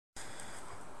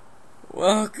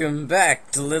Welcome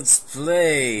back to Let's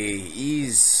Play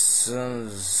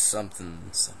something.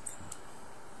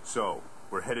 So,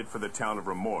 we're headed for the town of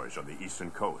Ramorge on the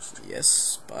eastern coast.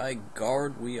 Yes, by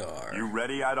guard we are. You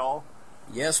ready, Adol?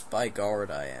 Yes, by guard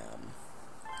I am.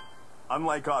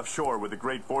 Unlike offshore where the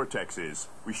Great Vortex is,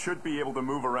 we should be able to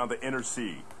move around the inner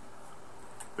sea.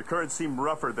 The currents seem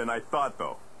rougher than I thought,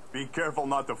 though. Be careful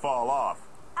not to fall off.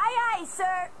 Aye, aye,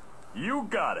 sir. You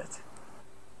got it.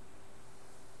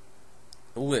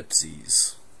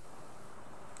 Ellipses.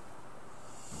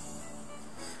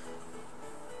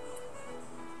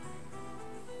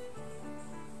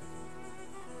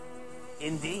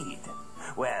 Indeed.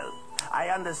 Well, I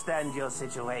understand your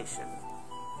situation.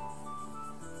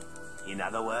 In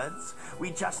other words,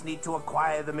 we just need to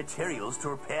acquire the materials to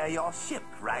repair your ship,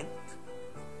 right?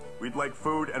 We'd like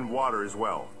food and water as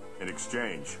well. In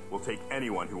exchange, we'll take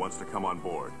anyone who wants to come on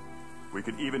board. We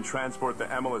could even transport the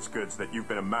MLS goods that you've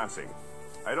been amassing.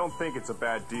 I don't think it's a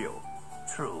bad deal.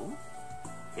 True.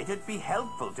 It'd be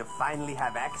helpful to finally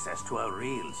have access to a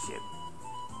real ship.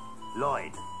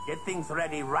 Lloyd, get things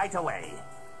ready right away.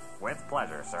 With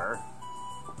pleasure, sir.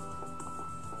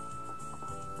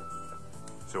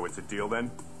 So it's a deal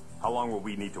then? How long will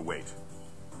we need to wait?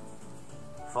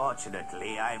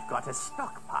 Fortunately, I've got a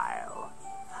stockpile.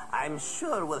 I'm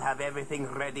sure we'll have everything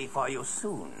ready for you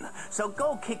soon. So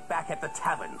go kick back at the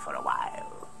tavern for a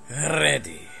while.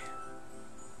 Ready.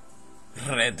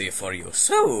 Ready for you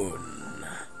soon.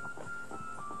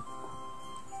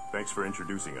 Thanks for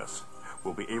introducing us.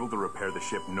 We'll be able to repair the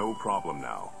ship no problem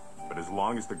now. But as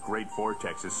long as the Great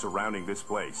Vortex is surrounding this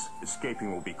place,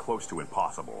 escaping will be close to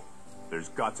impossible. There's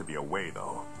got to be a way,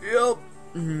 though. Yep.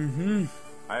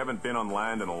 I haven't been on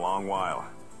land in a long while.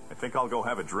 I think I'll go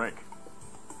have a drink.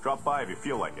 Drop by if you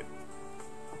feel like it.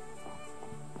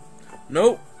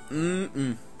 Nope.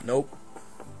 Nope.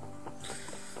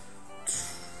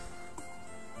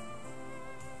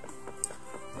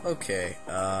 Okay,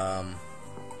 yeah,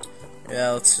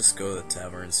 let's just go to the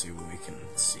tavern and see what we can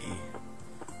see.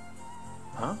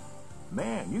 Huh?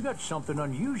 Man, you got something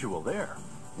unusual there.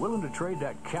 Willing to trade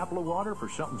that capsule of water for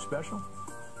something special?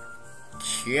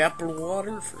 Capsule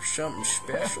water for something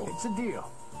special? It's a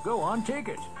deal. Go on, take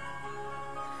it.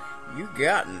 You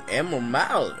got an emerald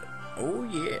mallet. Oh,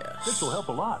 yes. This will help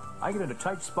a lot. I get into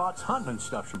tight spots hunting and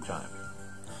stuff sometimes.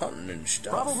 Hunting and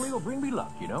stuff. Probably will bring me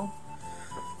luck, you know?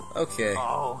 Okay.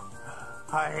 Oh,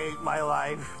 I hate my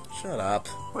life. Shut up.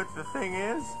 But the thing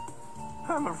is,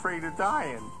 I'm afraid of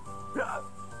dying.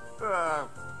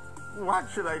 What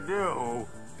should I do?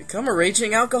 Become a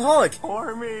raging alcoholic.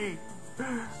 Poor me.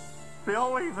 The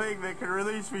only thing that can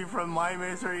release me from my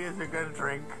misery is a good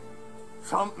drink.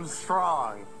 Something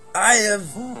strong. I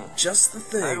have just the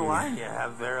thing. That wine you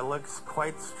have there looks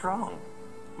quite strong.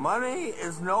 Money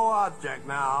is no object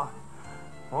now.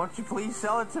 Won't you please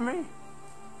sell it to me?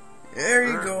 There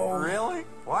you go. Really?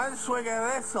 One swig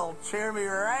of this'll cheer me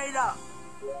right up.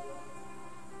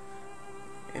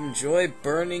 Enjoy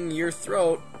burning your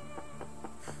throat.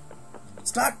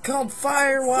 It's not called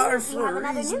fire water Seems we for have a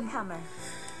another reason. newcomer.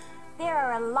 There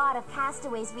are a lot of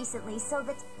castaways recently, so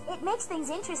that it makes things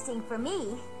interesting for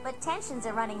me, but tensions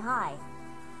are running high.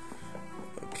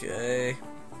 Okay.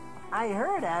 I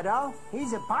heard, Adolf.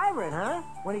 He's a pirate, huh?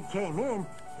 When he came in,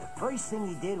 the first thing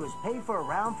he did was pay for a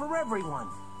round for everyone.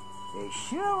 There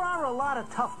sure are a lot of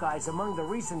tough guys among the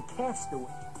recent castaways.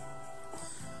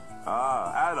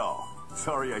 Ah, Adol.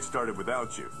 Sorry I started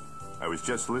without you. I was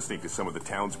just listening to some of the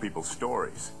townspeople's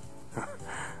stories.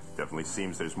 Definitely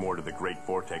seems there's more to the Great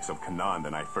Vortex of Canaan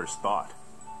than I first thought.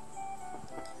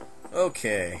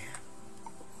 Okay.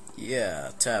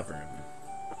 Yeah, tavern.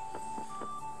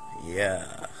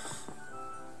 Yeah.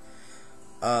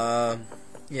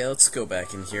 Yeah, let's go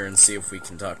back in here and see if we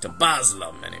can talk to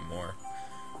Baslam anymore.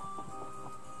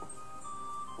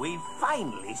 We've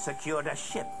finally secured a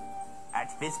ship.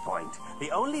 At this point, the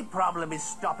only problem is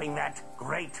stopping that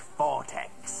Great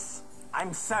Vortex.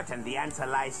 I'm certain the answer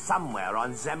lies somewhere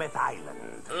on Zemeth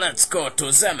Island. Let's go to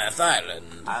Zemeth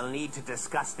Island. I'll need to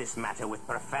discuss this matter with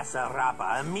Professor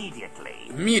Rappa immediately.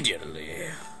 Immediately.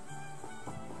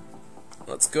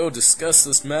 Let's go discuss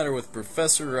this matter with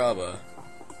Professor Rabba.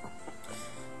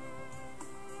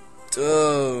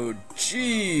 Oh,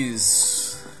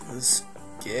 jeez. This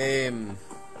game...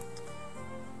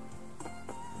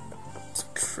 it's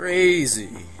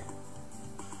crazy.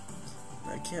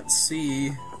 I can't see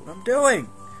what I'm doing.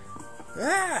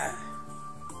 Ah!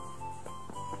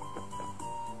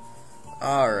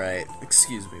 Alright,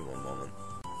 excuse me one moment.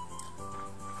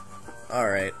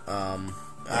 Alright,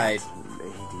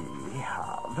 Lady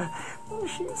Hub.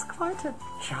 She's quite a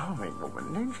charming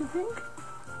woman, don't you think?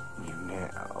 You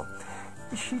know,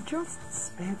 She just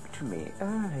spoke to me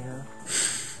earlier.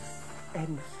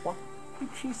 And what did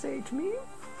she say to me?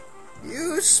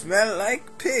 You smell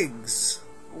like pigs.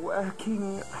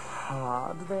 Working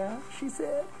hard there, she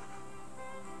said.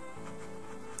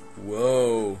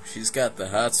 Whoa, she's got the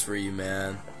hots for you,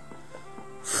 man.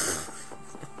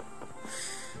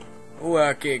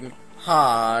 Working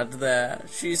hard there,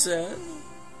 she said.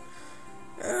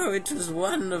 Oh, it was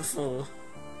wonderful.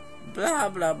 Blah,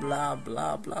 blah, blah,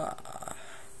 blah, blah.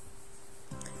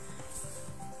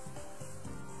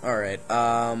 Alright,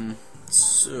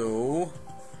 so...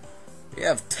 we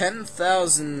have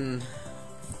 10,000...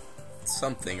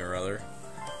 something or other.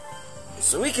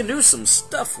 So we can do some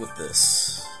stuff with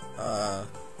this.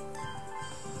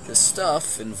 This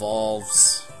stuff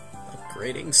involves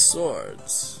upgrading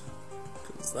swords.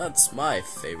 Because that's my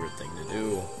favorite thing to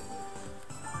do.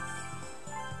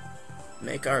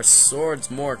 Make our swords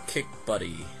more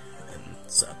kick-butty and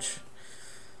such.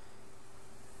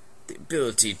 The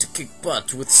ability to kick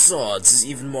butt with swords is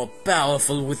even more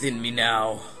powerful within me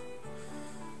now.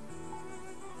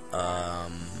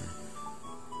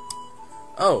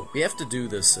 Oh, we have to do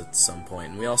this at some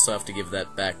point, and we also have to give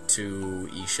that back to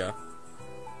Isha.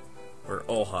 Or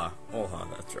Olha. Olha,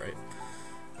 that's right.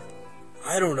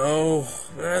 I don't know.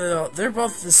 They're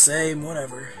both the same,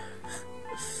 whatever.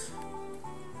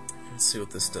 Let's see what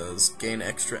this does. Gain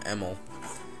extra Emil.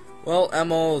 Well,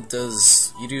 Emil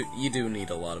does... You do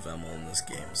need a lot of Emil in this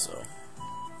game, so...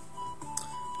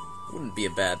 wouldn't be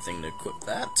a bad thing to equip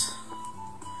that.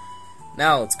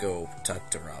 Now let's go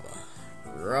talk to Rabba.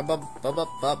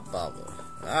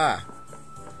 Ah!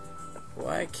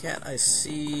 Why can't I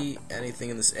see anything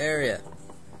in this area?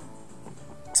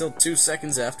 Until 2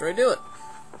 seconds after I do it.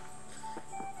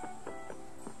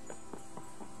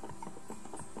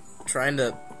 Trying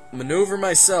to maneuver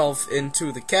myself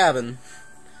into the cabin.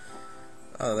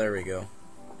 Oh, there we go.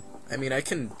 I mean, I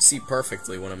can see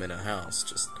perfectly when I'm in a house,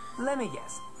 just... Let me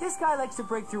guess. This guy likes to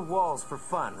break through walls for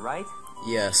fun, right?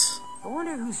 Yes. I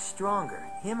wonder who's stronger,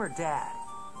 him or Dad?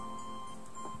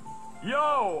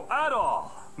 Yo, Adol!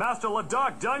 Master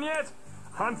Ladok done yet?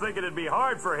 I'm thinking it'd be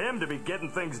hard for him to be getting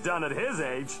things done at his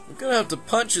age. I'm gonna have to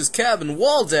punch his cabin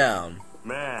wall down.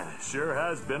 Man, sure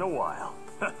has been a while.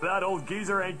 That old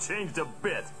geezer ain't changed a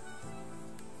bit.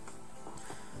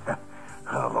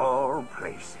 Of all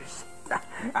places.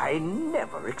 I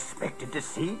never expected to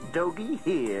see Dogi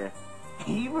here.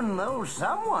 Even though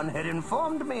someone had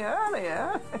informed me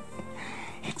earlier.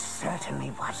 It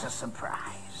certainly was a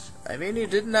surprise. I mean, you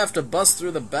didn't have to bust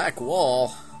through the back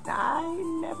wall. I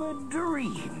never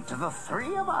dreamed the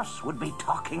three of us would be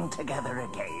talking together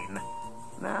again.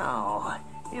 Now,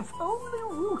 if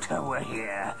only Ruta were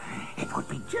here, it would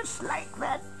be just like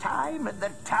that time at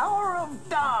the Tower of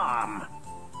Dom.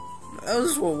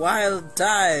 Those were wild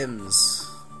times.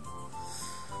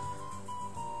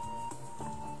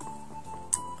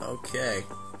 Okay.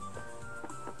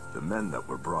 The men that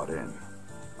were brought in,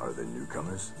 are they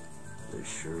newcomers? They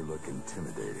sure look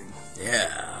intimidating.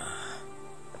 Yeah.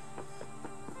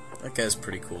 That guy's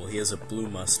pretty cool. He has a blue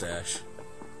mustache.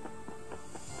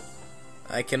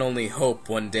 I can only hope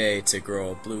one day to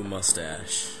grow a blue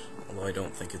mustache. Although I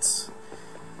don't think it's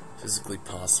physically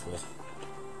possible.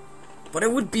 But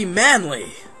it would be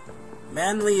manly!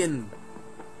 Manly and...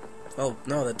 oh,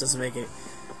 no, that doesn't make it...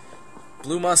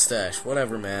 blue mustache.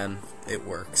 Whatever, man. It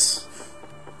works.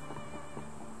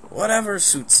 Whatever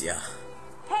suits ya.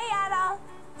 Hey, Adol.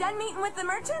 Done meeting with the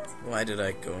merchant? Why did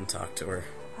I go and talk to her?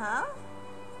 Huh?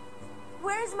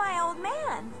 Where's my old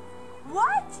man?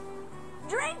 What?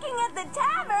 Drinking at the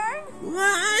tavern?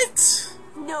 What?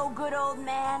 No good old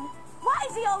man. Why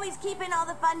is he always keeping all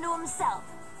the fun to himself?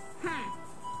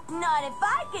 Not if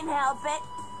I can help it.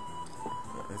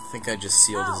 I think I just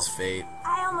sealed his fate.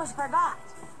 I almost forgot.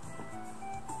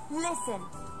 Listen,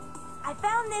 I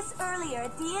found this earlier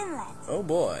at the inlet. Oh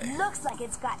boy. Looks like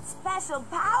it's got special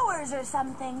powers or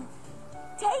something.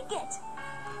 Take it.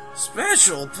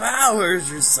 Special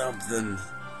powers or something.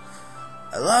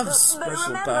 I love But special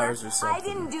remember, powers or something. I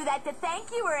didn't do that to thank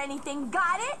you or anything.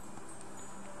 Got it?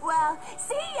 Well,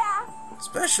 see ya.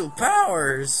 Special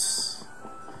powers.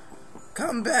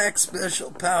 Come back,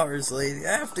 special powers, lady.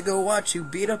 I have to go watch you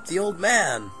beat up the old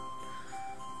man.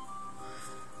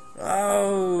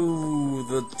 Oh,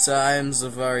 the times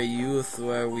of our youth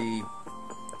where we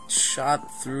shot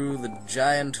through the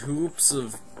giant hoops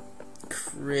of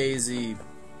crazy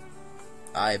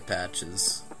eye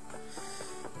patches.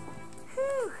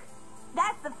 Whew.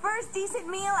 That's the first decent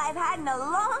meal I've had in a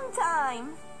long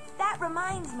time. That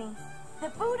reminds me, the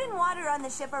food and water on the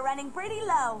ship are running pretty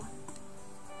low.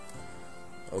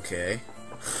 Okay.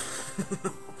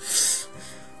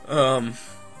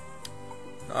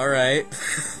 Alright.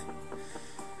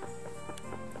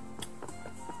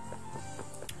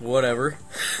 Whatever.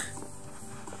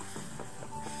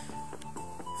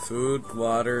 Food,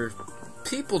 water.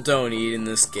 People don't eat in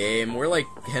this game. We're like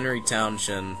Henry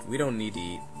Townsend. We don't need to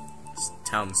eat. It's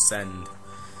Townsend.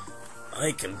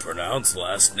 I can pronounce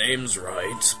last names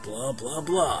right. Blah, blah,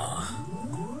 blah.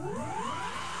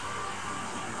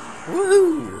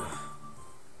 Woo!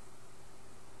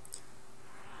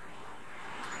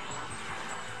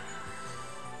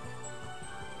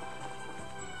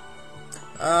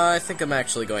 I think I'm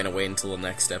actually going to wait until the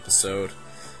next episode.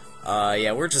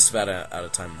 Yeah, we're just about out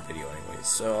of time in the video anyway,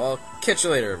 so I'll catch you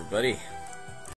later, everybody.